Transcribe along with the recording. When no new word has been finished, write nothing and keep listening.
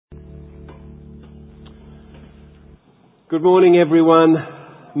Good morning, everyone.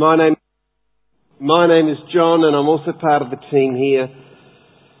 My name is John, and I'm also part of the team here.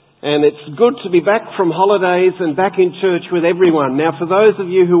 And it's good to be back from holidays and back in church with everyone. Now, for those of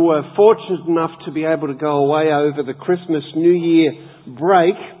you who were fortunate enough to be able to go away over the Christmas New Year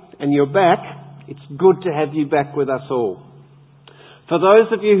break, and you're back, it's good to have you back with us all. For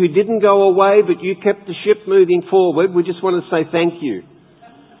those of you who didn't go away, but you kept the ship moving forward, we just want to say thank you.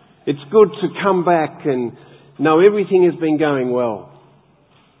 It's good to come back and know everything has been going well.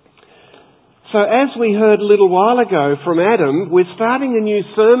 So as we heard a little while ago from Adam, we're starting a new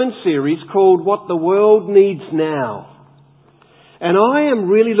sermon series called What the World Needs Now. And I am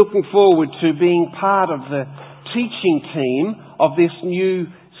really looking forward to being part of the teaching team of this new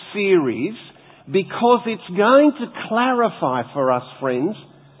series, because it's going to clarify for us, friends,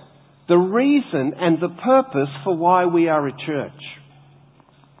 the reason and the purpose for why we are a church.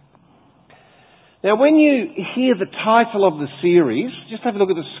 Now, when you hear the title of the series, just have a look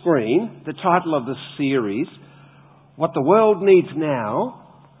at the screen, the title of the series, What the World Needs Now,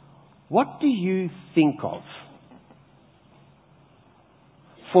 what do you think of?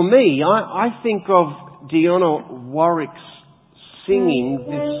 For me, I think of Dionne Warwick's singing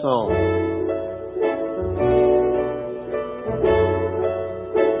this song.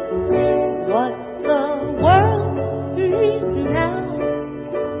 What the world needs now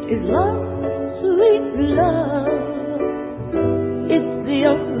is love. Sweet love, it's the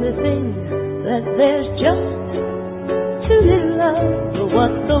only thing that there's just too little of.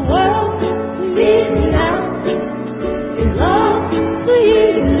 What the world needs now is love,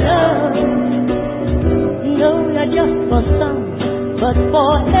 sweet love. No, not just for some, but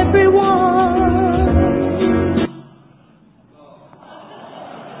for everyone.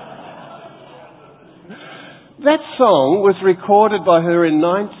 That song was recorded by her in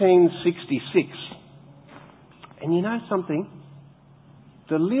 1966. And you know something?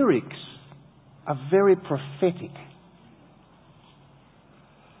 The lyrics are very prophetic.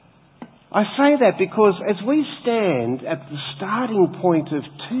 I say that because as we stand at the starting point of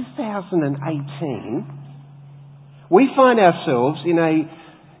 2018, we find ourselves in a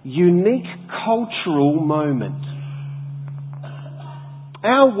unique cultural moment.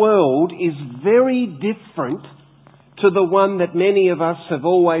 Our world is very different to the one that many of us have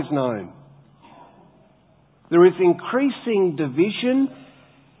always known. There is increasing division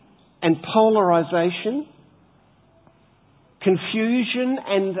and polarization, confusion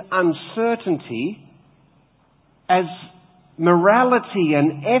and uncertainty as morality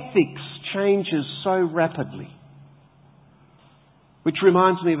and ethics changes so rapidly. Which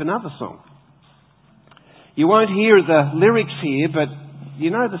reminds me of another song. You won't hear the lyrics here, but you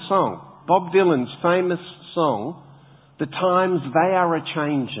know the song. Bob Dylan's famous song, The Times They Are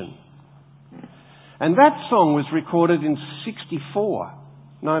A-Changin'. And that song was recorded in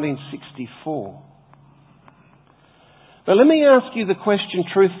 1964. But let me ask you the question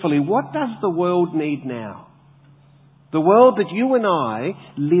truthfully. What does the world need now? The world that you and I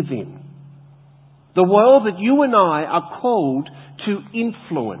live in. The world that you and I are called to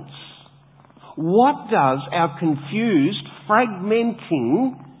influence. What does our confused,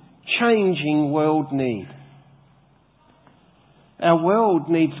 fragmenting, changing world need? Our world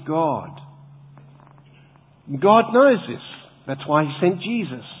needs God. God knows this. That's why He sent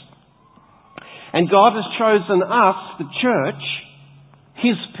Jesus. And God has chosen us, the church,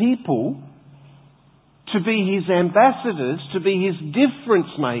 His people, to be His ambassadors, to be His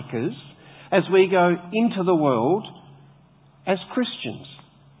difference makers as we go into the world as Christians.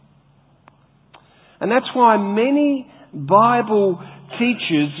 And that's why many Bible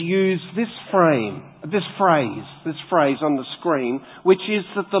teachers use this phrase on the screen, which is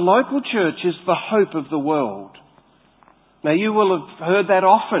that the local church is the hope of the world. Now, you will have heard that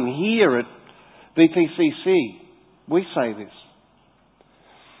often here at BPCC. We say this.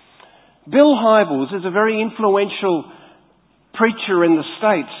 Bill Hybels is a very influential preacher in the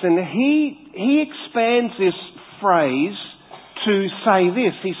States, and he expands this phrase to say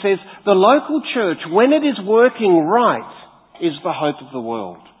this. He says, the local church, when it is working right, is the hope of the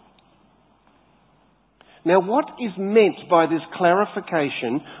world. Now, what is meant by this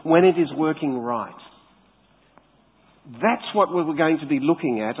clarification, when it is working right? That's what we're going to be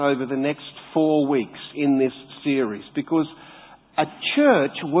looking at over the next 4 weeks in this series, because a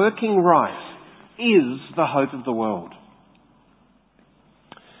church working right is the hope of the world.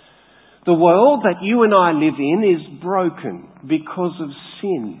 The world that you and I live in is broken because of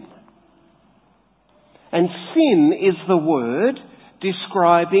sin. And sin is the word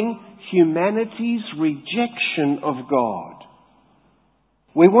describing humanity's rejection of God.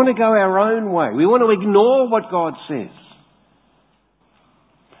 We want to go our own way. We want to ignore what God says.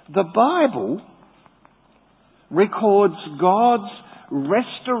 The Bible records God's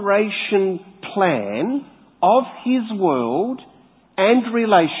restoration plan of His world and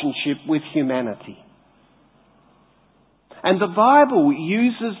relationship with humanity. And the Bible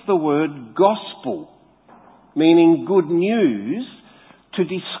uses the word gospel, meaning good news, to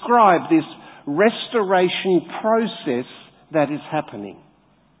describe this restoration process that is happening.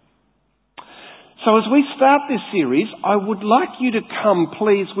 So as we start this series, I would like you to come,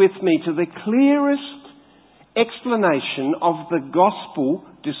 please, with me to the clearest explanation of the gospel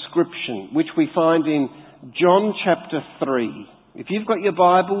description, which we find in John chapter 3. If you've got your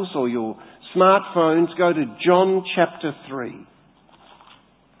Bibles or your smartphones, go to John chapter 3.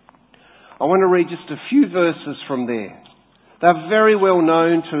 I want to read just a few verses from there. They're very well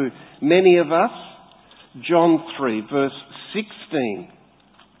known to many of us. John 3, verse 16.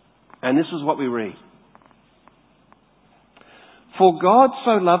 And this is what we read. For God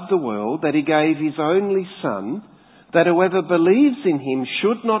so loved the world that He gave His only Son, that whoever believes in Him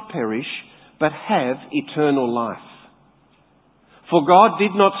should not perish, but have eternal life. For God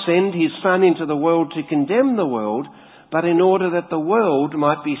did not send His Son into the world to condemn the world, but in order that the world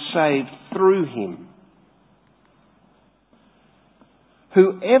might be saved through Him.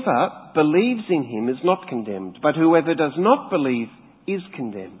 Whoever believes in Him is not condemned, but whoever does not believe is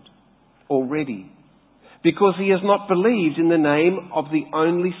condemned already, because he has not believed in the name of the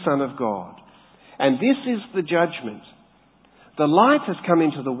only Son of God. And this is the judgment. The light has come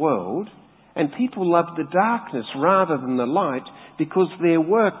into the world, and people loved the darkness rather than the light, because their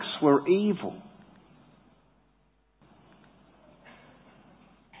works were evil.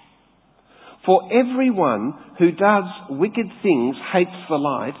 For everyone who does wicked things hates the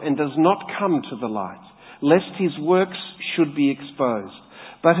light and does not come to the light, lest his works should be exposed.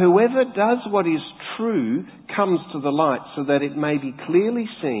 But whoever does what is true comes to the light, so that it may be clearly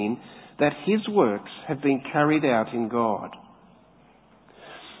seen that his works have been carried out in God.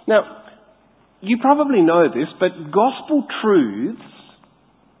 Now, you probably know this, but gospel truths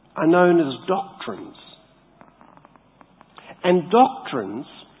are known as doctrines. And doctrines,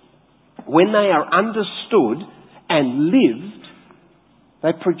 when they are understood and lived,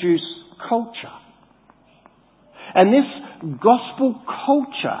 they produce culture. And this gospel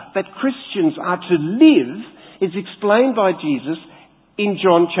culture that Christians are to live is explained by Jesus in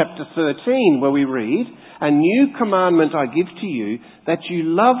John chapter 13, where we read, "A new commandment I give to you, that you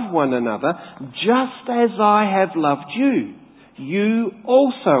love one another just as I have loved you. You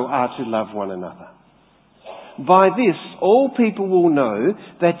also are to love one another. By this all people will know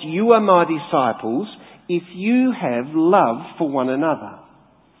that you are my disciples, if you have love for one another."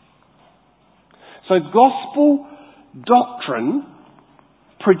 So gospel doctrine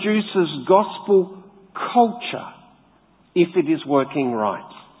produces gospel culture if it is working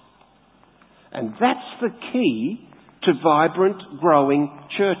right. And that's the key to vibrant, growing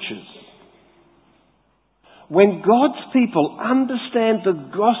churches. When God's people understand the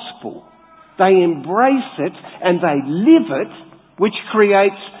gospel, they embrace it and they live it, which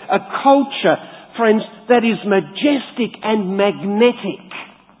creates a culture, friends, that is majestic and magnetic.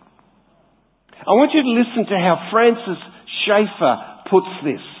 I want you to listen to how Francis Schaeffer puts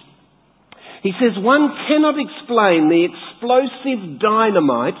this. He says, one cannot explain the explosive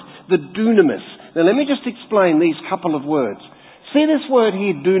dynamite, the dunamis. Now let me just explain these couple of words. See this word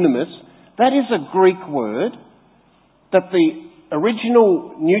here, dunamis? That is a Greek word that the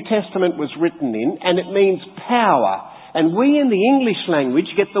original New Testament was written in, and it means power. And we in the English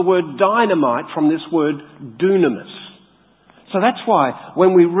language get the word dynamite from this word dunamis. So that's why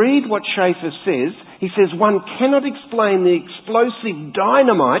when we read what Schaeffer says, he says one cannot explain the explosive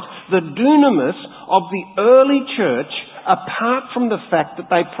dynamite, the dunamis of the early church, apart from the fact that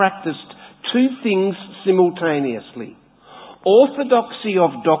they practiced two things simultaneously: orthodoxy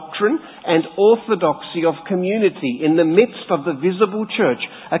of doctrine and orthodoxy of community in the midst of the visible church,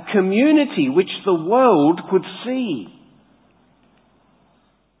 a community which the world could see.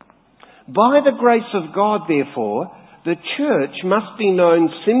 By the grace of God, therefore, the church must be known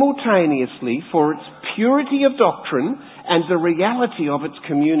simultaneously for its purity of doctrine and the reality of its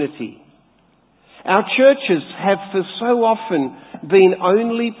community. Our churches have for so often been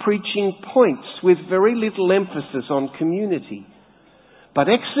only preaching points with very little emphasis on community. But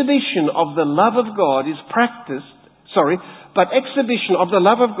exhibition of the love of God in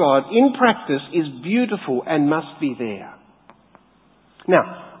practice is beautiful and must be there. Now,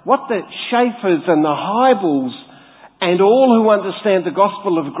 what the Schaeffers and the Hybels and all who understand the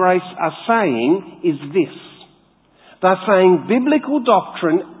gospel of grace are saying is this. They're saying biblical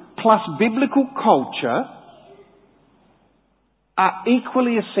doctrine plus biblical culture are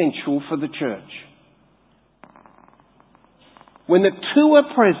equally essential for the church. When the two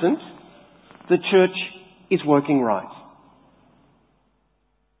are present, the church is working right.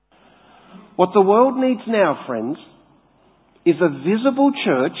 What the world needs now, friends, is a visible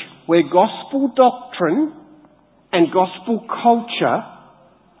church where gospel doctrine and gospel culture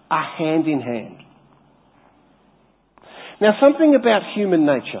are hand in hand. Now, something about human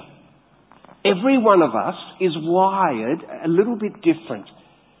nature. Every one of us is wired a little bit different.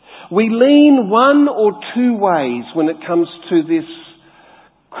 We lean one or two ways when it comes to this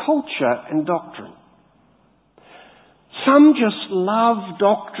culture and doctrine. Some just love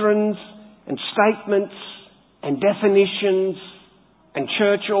doctrines and statements and definitions and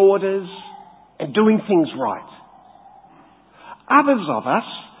church orders and doing things right. Others of us,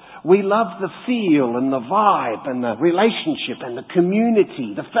 we love the feel and the vibe and the relationship and the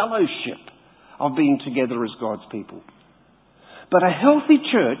community, the fellowship of being together as God's people. But a healthy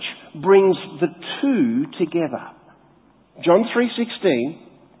church brings the two together. John 3:16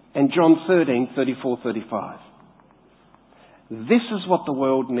 and John 13:34-35. This is what the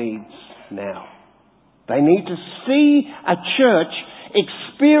world needs now. They need to see a church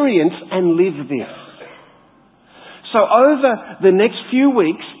experience and live this. So over the next few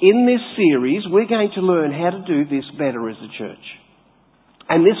weeks in this series, we're going to learn how to do this better as a church.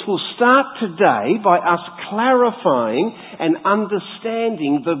 And this will start today by us clarifying and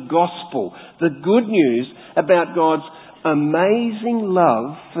understanding the gospel, the good news about God's amazing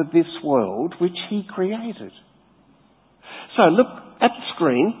love for this world which He created. So look at the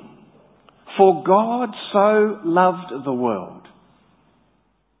screen. For God so loved the world.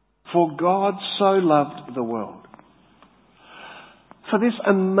 For God so loved the world. For this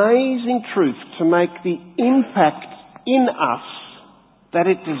amazing truth to make the impact in us that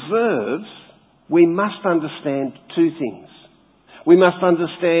it deserves, we must understand two things. We must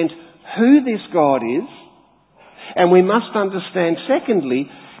understand who this God is, and we must understand, secondly,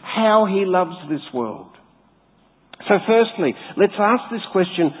 how He loves this world. So firstly, let's ask this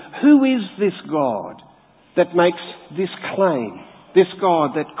question, who is this God that makes this claim? This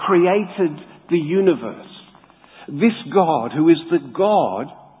God that created the universe? This God who is the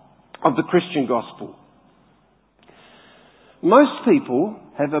God of the Christian gospel? Most people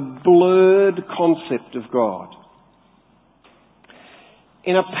have a blurred concept of God.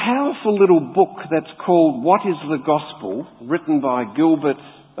 In a powerful little book that's called What is the Gospel, written by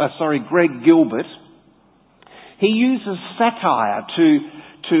Greg Gilbert, he uses satire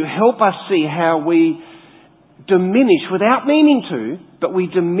to help us see how we diminish, without meaning to, but we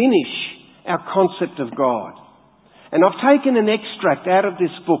diminish our concept of God. And I've taken an extract out of this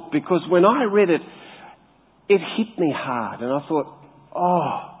book because when I read it, it hit me hard. And I thought,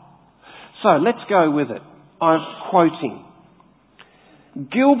 So let's go with it. I'm quoting.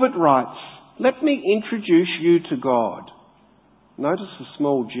 Gilbert writes, "Let me introduce you to God." Notice the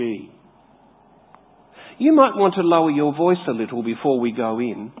small g. "You might want to lower your voice a little before we go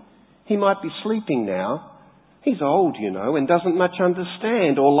in. He might be sleeping now. He's old, you know, and doesn't much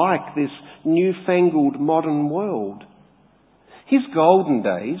understand or like this newfangled modern world. His golden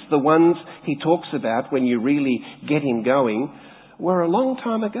days, the ones he talks about when you really get him going, were a long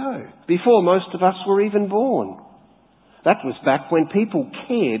time ago, before most of us were even born. That was back when people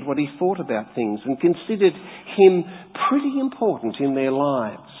cared what he thought about things and considered him pretty important in their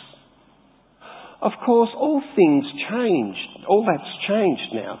lives. Of course, all things changed. All that's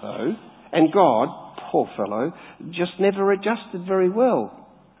changed now, though, and God, poor fellow, just never adjusted very well.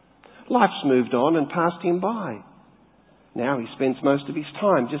 Life's moved on and passed him by. Now he spends most of his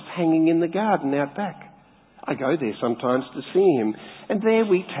time just hanging in the garden out back. I go there sometimes to see him, and there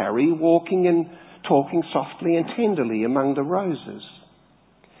we tarry, walking and talking softly and tenderly among the roses.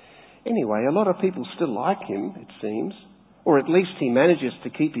 Anyway, a lot of people still like him, it seems, or at least he manages to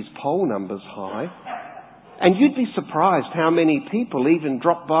keep his poll numbers high. And you'd be surprised how many people even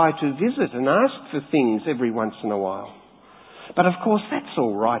drop by to visit and ask for things every once in a while. But of course, that's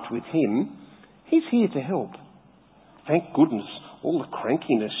all right with him. He's here to help. Thank goodness, all the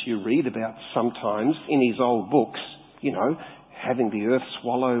crankiness you read about sometimes in his old books, you know, having the earth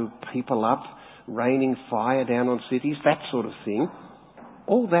swallow people up, raining fire down on cities, that sort of thing,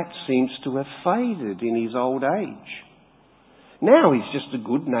 all that seems to have faded in his old age. Now he's just a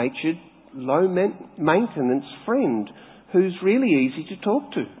good-natured, low-maintenance friend who's really easy to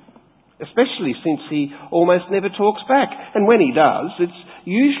talk to, especially since he almost never talks back. And when he does, it's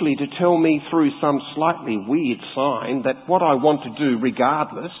usually to tell me through some slightly weird sign that what I want to do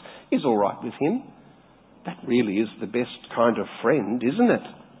regardless is all right with him. That really is the best kind of friend, isn't it?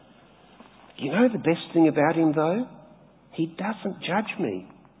 You know the best thing about him, though? He doesn't judge me,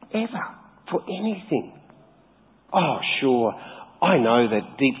 ever, for anything. Oh, sure, I know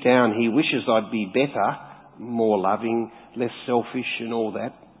that deep down He wishes I'd be better, more loving, less selfish and all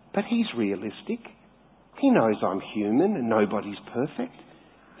that. But He's realistic. He knows I'm human and nobody's perfect.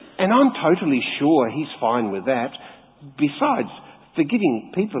 And I'm totally sure He's fine with that. Besides,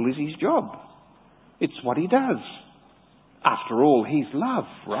 forgiving people is His job. It's what He does. After all, He's love,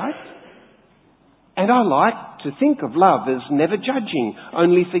 right? And I like to think of love as never judging,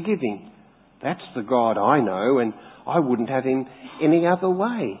 only forgiving. That's the God I know, and I wouldn't have Him any other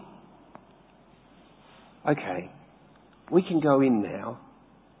way. Okay, we can go in now.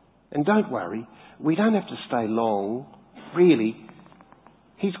 And don't worry, we don't have to stay long. Really,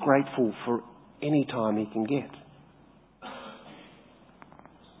 He's grateful for any time He can get.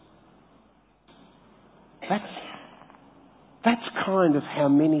 That's kind of how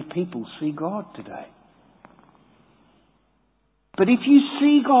many people see God today. But if you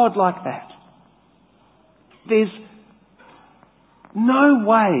see God like that, there's no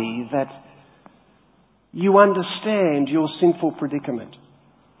way that you understand your sinful predicament.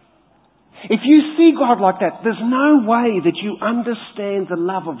 If you see God like that, there's no way that you understand the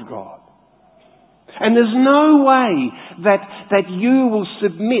love of God. And there's no way that you will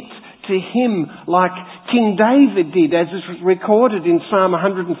submit to Him like King David did, as is recorded in Psalm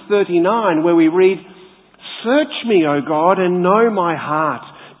 139, where we read, "Search me, O God, and know my heart.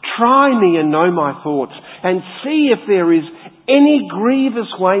 Try me and know my thoughts, and see if there is any grievous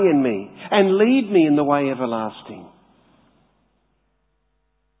way in me, and lead me in the way everlasting."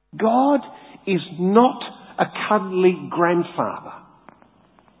 God is not a cuddly grandfather.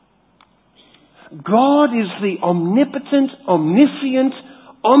 God is the omnipotent, omniscient,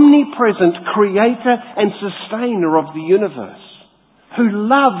 omnipresent creator and sustainer of the universe, who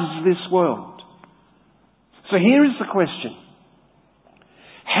loves this world. So here is the question.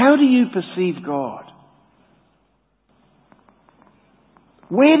 How do you perceive God?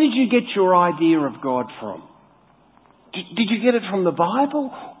 Where did you get your idea of God from? Did you get it from the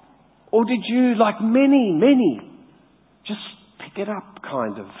Bible? Or did you, like many, just pick it up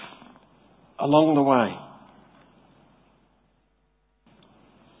kind of along the way?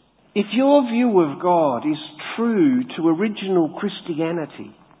 If your view of God is true to original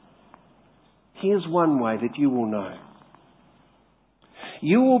Christianity, here's one way that you will know.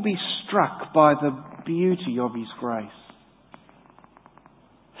 You will be struck by the beauty of His grace.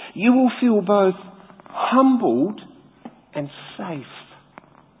 You will feel both humbled and safe.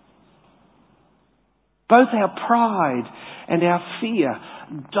 Both our pride and our fear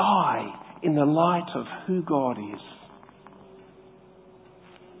die in the light of who God is.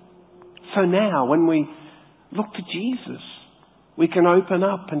 So now, when we look to Jesus, we can open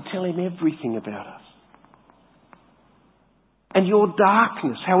up and tell Him everything about us. And your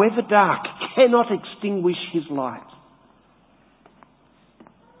darkness, however dark, cannot extinguish His light.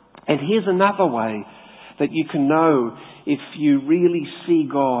 And here's another way that you can know if you really see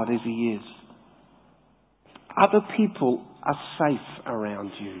God as He is. Other people are safe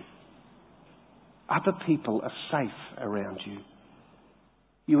around you. Other people are safe around you.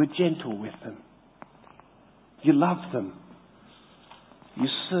 You are gentle with them. You love them. You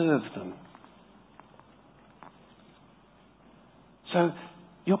serve them. So,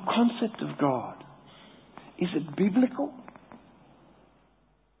 your concept of God, is it biblical?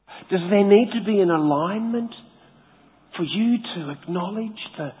 Does there need to be an alignment for you to acknowledge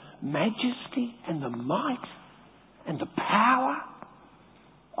the majesty and the might and the power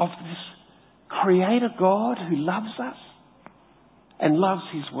of this Creator God who loves us and loves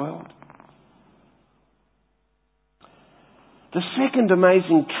His world? The second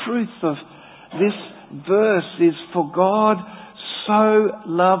amazing truth of this verse is, for God so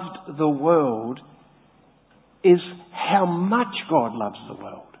loved the world, is how much God loves the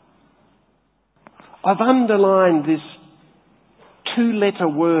world. I've underlined this two-letter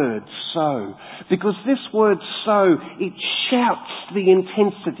word, so, because this word so, it shouts the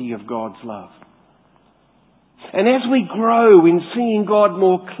intensity of God's love. And as we grow in seeing God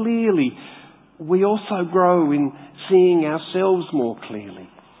more clearly, we also grow in seeing ourselves more clearly.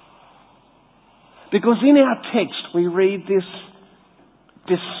 Because in our text we read this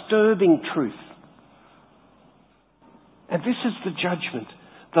disturbing truth. And this is the judgment.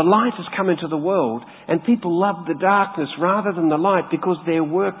 The light has come into the world, and people loved the darkness rather than the light because their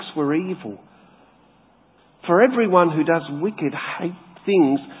works were evil. For everyone who does wicked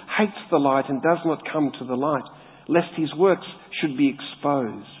things hates the light and does not come to the light, lest his works should be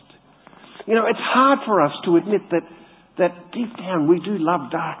exposed. You know, it's hard for us to admit that deep down we do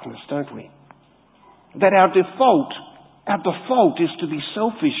love darkness, don't we? That our default Our default is to be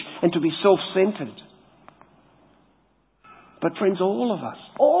selfish and to be self-centered. But friends, all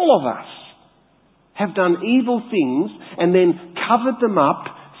of us have done evil things and then covered them up,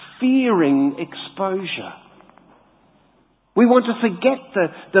 fearing exposure. We want to forget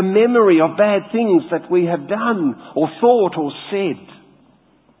the memory of bad things that we have done or thought or said.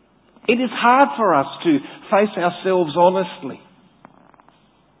 It is hard for us to face ourselves honestly,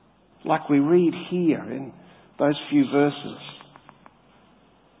 like we read here in those few verses.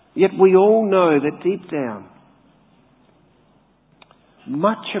 Yet we all know that deep down,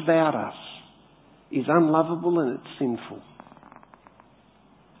 much about us is unlovable and it's sinful.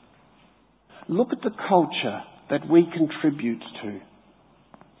 Look at the culture that we contribute to.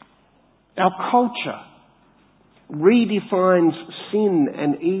 Our culture redefines sin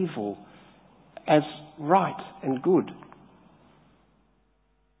and evil as right and good.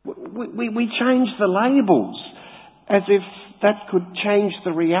 We change the labels as if that could change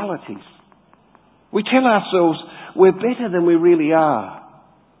the realities. We tell ourselves we're better than we really are.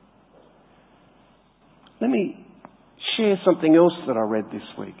 Let me share something else that I read this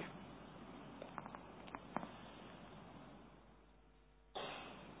week.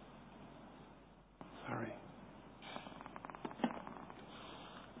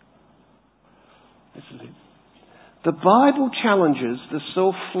 The Bible challenges the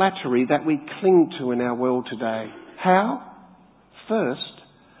self-flattery that we cling to in our world today. How? First,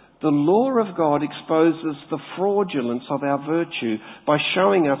 the law of God exposes the fraudulence of our virtue by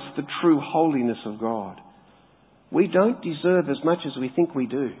showing us the true holiness of God. We don't deserve as much as we think we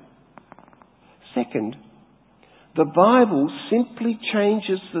do. Second, the Bible simply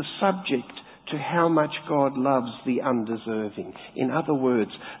changes the subject to how much God loves the undeserving. In other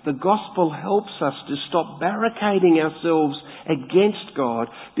words, the gospel helps us to stop barricading ourselves against God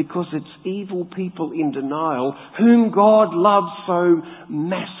because it's evil people in denial whom God loves so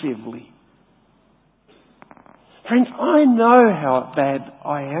massively. Friends, I know how bad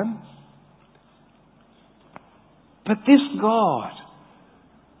I am. But this God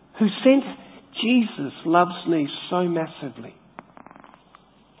who sent Jesus loves me so massively.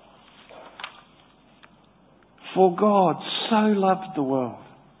 For God so loved the world.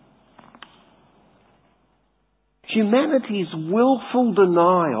 Humanity's willful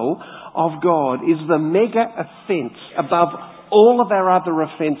denial of God is the mega offence above all of our other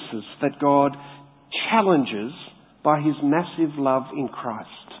offences that God challenges by his massive love in Christ.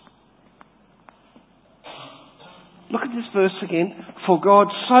 Look at this verse again. For God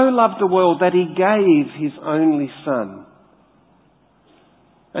so loved the world that he gave his only Son.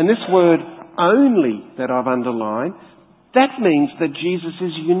 And this word only that I've underlined, that means that Jesus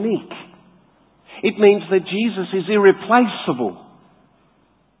is unique. It means that Jesus is irreplaceable.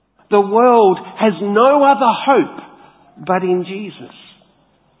 The world has no other hope but in Jesus.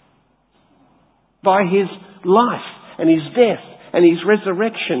 By his life and his death and his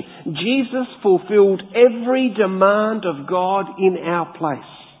resurrection, Jesus fulfilled every demand of God in our place.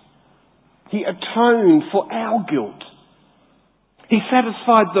 He atoned for our guilt. He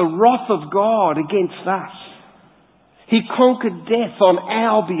satisfied the wrath of God against us. He conquered death on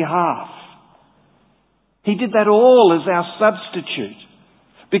our behalf. He did that all as our substitute.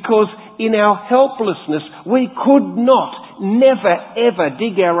 Because in our helplessness, we could not, never, ever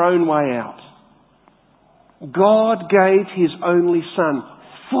dig our own way out. God gave his only Son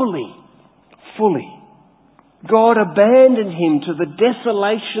fully. God abandoned him to the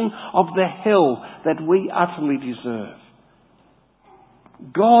desolation of the hell that we utterly deserve.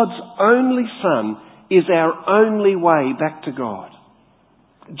 God's only Son is our only way back to God.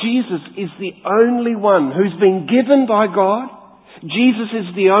 Jesus is the only one who's been given by God. Jesus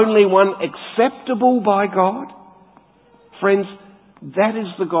is the only one acceptable by God. Friends, that is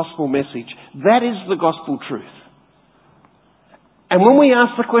the gospel message. That is the gospel truth. And when we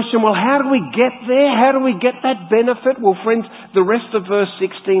ask the question, well, how do we get there? How do we get that benefit? Well, friends, the rest of verse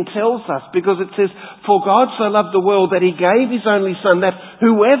 16 tells us, because it says, for God so loved the world that he gave his only Son, that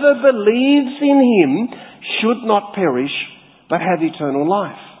whoever believes in him should not perish, but have eternal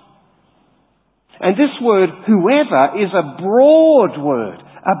life. And this word, whoever, is a broad word,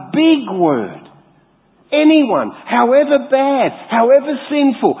 a big word. Anyone, however bad, however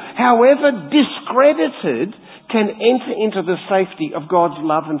sinful, however discredited, can enter into the safety of God's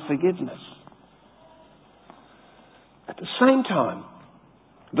love and forgiveness. At the same time,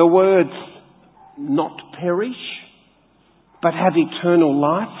 the words not perish, but have eternal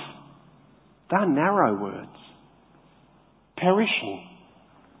life, they're narrow words. Perishing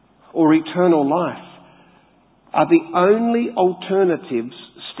or eternal life are the only alternatives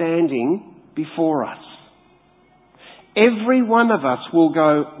standing before us. Every one of us will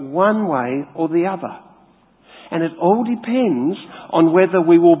go one way or the other. And it all depends on whether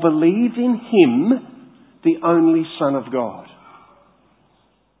we will believe in Him, the only Son of God.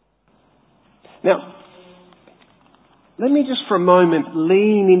 Now, let me just for a moment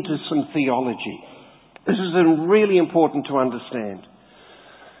lean into some theology. This is really important to understand.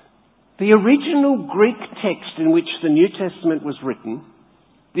 The original Greek text in which the New Testament was written,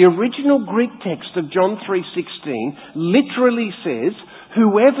 the original Greek text of John 3:16 literally says,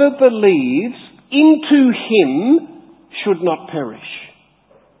 whoever believes into Him should not perish.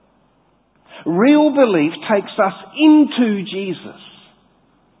 Real belief takes us into Jesus.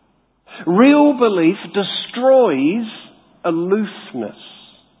 Real belief destroys aloofness.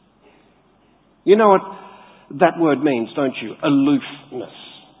 You know what that word means, don't you? Aloofness.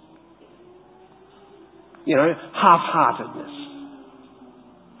 You know, half-heartedness.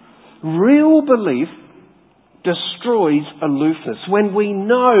 Real belief destroys aloofness. When we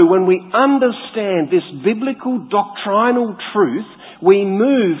know, when we understand this biblical doctrinal truth, we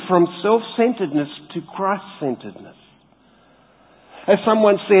move from self-centeredness to Christ-centeredness. As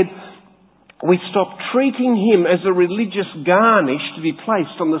someone said, we stop treating Him as a religious garnish to be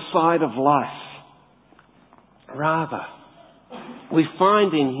placed on the side of life. Rather, we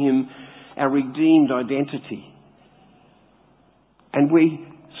find in Him our redeemed identity. And we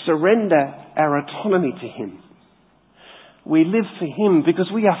surrender our autonomy to Him. We live for Him because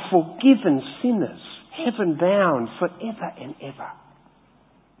we are forgiven sinners, heaven bound forever and ever.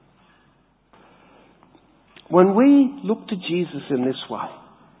 When we look to Jesus in this way,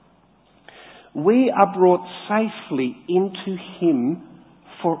 we are brought safely into Him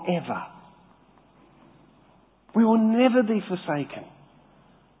forever. We will never be forsaken.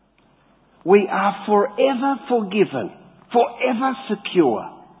 We are forever forgiven, forever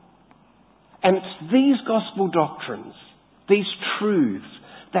secure. And it's these gospel doctrines, these truths,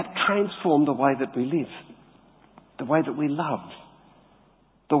 that transform the way that we live, the way that we love,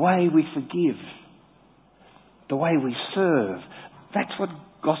 the way we forgive, the way we serve. That's what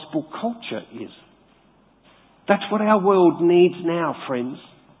gospel culture is. That's what our world needs now, friends.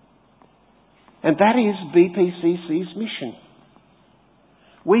 And that is BPCC's mission.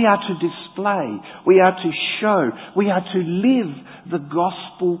 We are to display, we are to show, we are to live the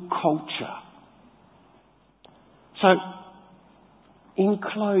gospel culture. So, in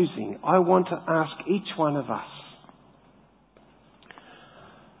closing, I want to ask each one of us,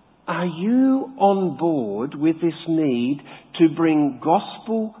 are you on board with this need to bring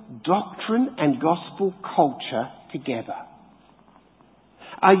gospel doctrine and gospel culture together?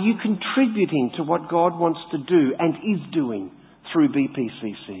 Are you contributing to what God wants to do and is doing through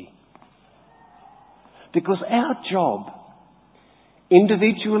BPCC? Because our job,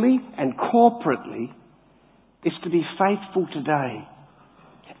 individually and corporately, is to be faithful today.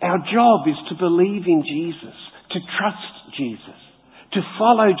 Our job is to believe in Jesus, to trust Jesus, to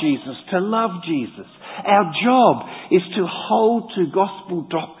follow Jesus, to love Jesus. Our job is to hold to gospel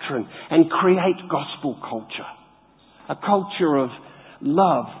doctrine and create gospel culture. A culture of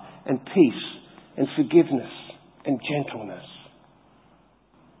love and peace and forgiveness and gentleness.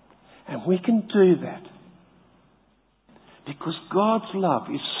 And we can do that because God's love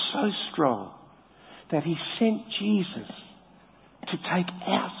is so strong that He sent Jesus to take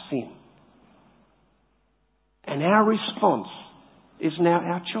our sin. And our response is now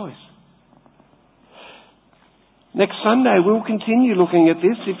our choice. Next Sunday we'll continue looking at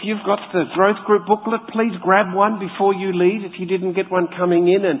this. If you've got the growth group booklet, please grab one before you leave if you didn't get one coming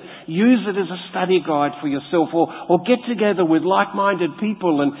in, and use it as a study guide for yourself, or get together with like-minded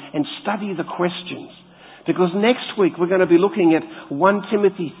people and study the questions. Because next week we're going to be looking at 1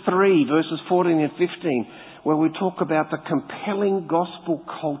 Timothy 3 verses 14 and 15, where we talk about the compelling gospel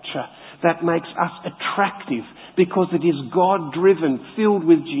culture that makes us attractive because it is God-driven, filled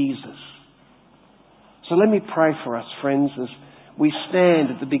with Jesus. So let me pray for us, friends, as we stand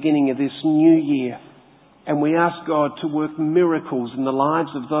at the beginning of this new year and we ask God to work miracles in the lives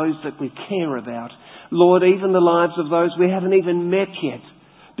of those that we care about. Lord, even the lives of those we haven't even met yet,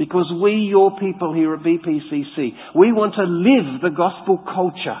 because we, your people here at BPCC, we want to live the gospel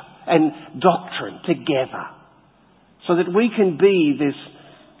culture and doctrine together so that we can be this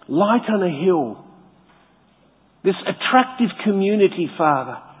light on a hill, this attractive community,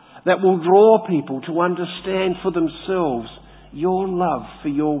 Father, that will draw people to understand for themselves your love for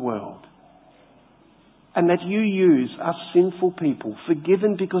your world. And that you use us sinful people,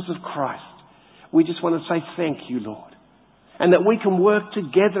 forgiven because of Christ. We just want to say thank you, Lord. And that we can work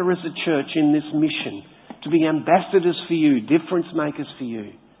together as a church in this mission to be ambassadors for you, difference makers for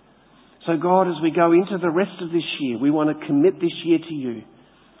you. So God, as we go into the rest of this year, we want to commit this year to you.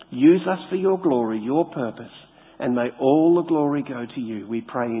 Use us for your glory, your purpose, and may all the glory go to you. We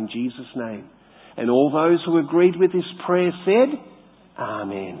pray in Jesus' name. And all those who agreed with this prayer said,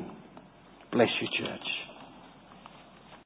 Amen. Bless you, church.